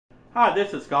Hi,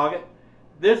 this is Scoggett.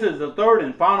 This is the third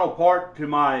and final part to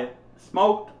my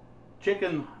smoked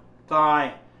chicken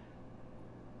thigh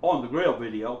on the grill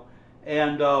video.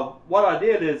 And what I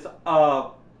did is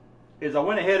I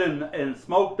went ahead and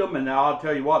smoked them, and I'll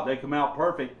tell you what, they come out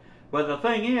perfect. But the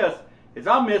thing is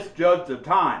I misjudged the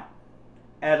time.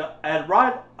 At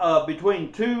right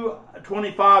between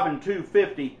 225 and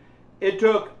 250, it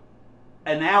took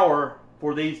an hour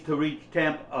for these to reach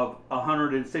temp of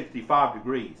 165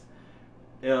 degrees.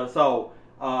 So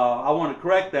I want to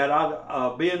correct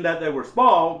that. Being that they were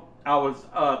small, I was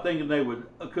thinking they would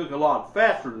cook a lot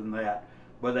faster than that,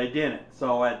 but they didn't.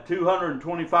 So at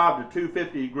 225 to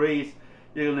 250 degrees,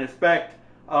 you can expect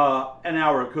an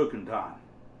hour of cooking time.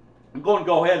 I'm going to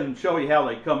go ahead and show you how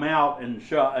they come out and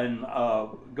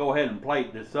go ahead and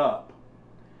plate this up.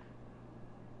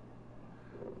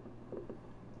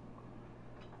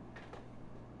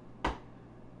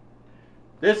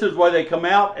 This is where they come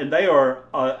out, and they are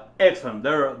excellent.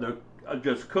 They're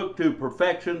just cooked to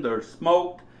perfection. They're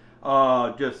smoked,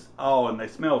 and they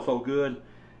smell so good.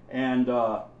 And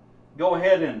go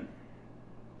ahead and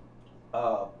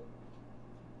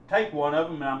take one of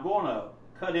them, and I'm going to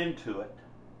cut into it.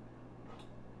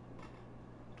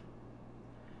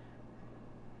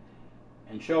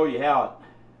 And show you how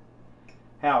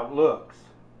it looks.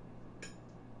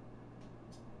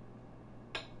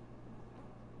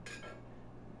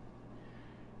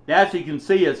 As you can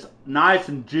see, it's nice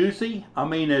and juicy. I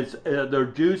mean, they're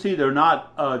juicy. They're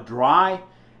not dry,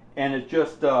 and it's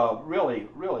just really,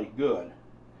 really good.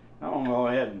 I'm gonna go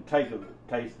ahead and take a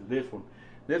taste of this one.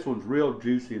 This one's real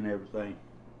juicy and everything.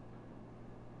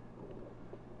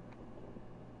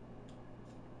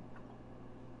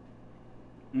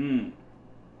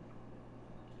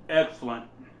 Excellent.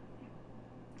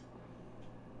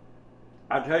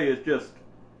 I tell you, it's just,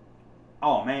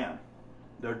 oh man,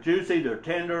 they're juicy, they're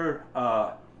tender,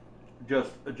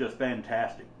 just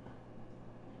fantastic.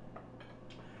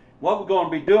 What we're going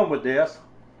to be doing with this,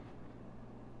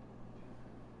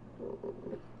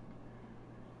 I'm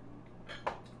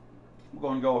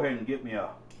going to go ahead and get me a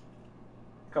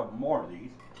couple more of these.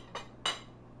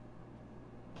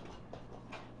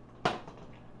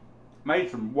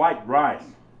 Made some white rice.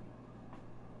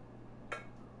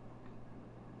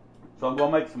 So I'm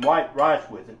going to make some white rice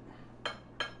with it.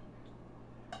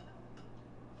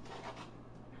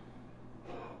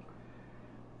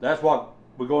 That's what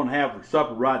we're going to have for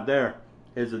supper right there,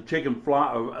 is the chicken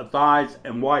thighs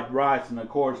and white rice. And of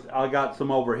course, I got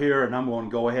some over here, and I'm going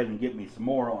to go ahead and get me some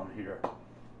more on here.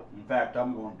 In fact,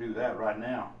 I'm going to do that right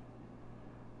now.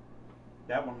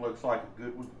 That one looks like a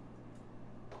good one.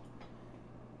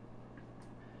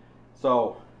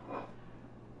 So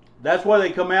that's why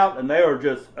they come out, and they are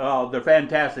just they're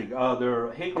fantastic.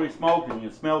 They're hickory smoked, and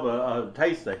you smell the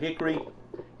taste of hickory,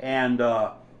 and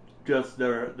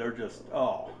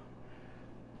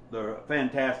they're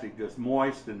fantastic, just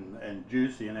moist and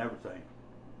juicy and everything.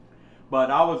 But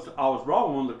I was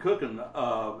wrong on the cooking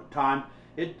time.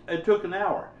 It took an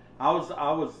hour. I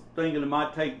was thinking it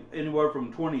might take anywhere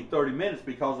from 20-30 minutes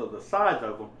because of the size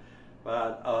of them,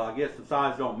 but I guess the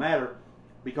size don't matter,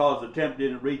 because the temp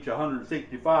didn't reach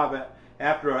 165.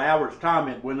 After an hour's time,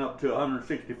 it went up to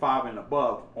 165 and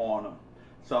above on them.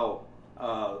 So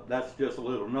that's just a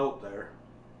little note there.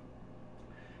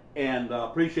 And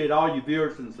appreciate all you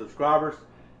viewers and subscribers.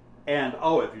 And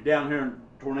if you're down here in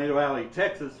Tornado Alley,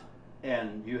 Texas,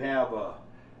 and you have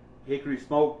hickory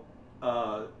smoked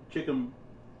chicken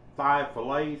thigh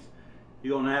fillets,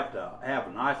 you're going to have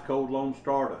a nice cold Lone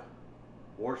Star to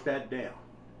wash that down.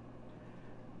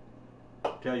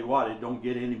 Tell you what, it don't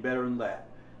get any better than that.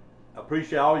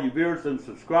 Appreciate all you viewers and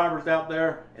subscribers out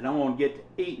there, and I'm going to get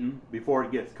to eating before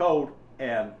it gets cold,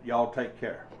 and y'all take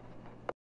care.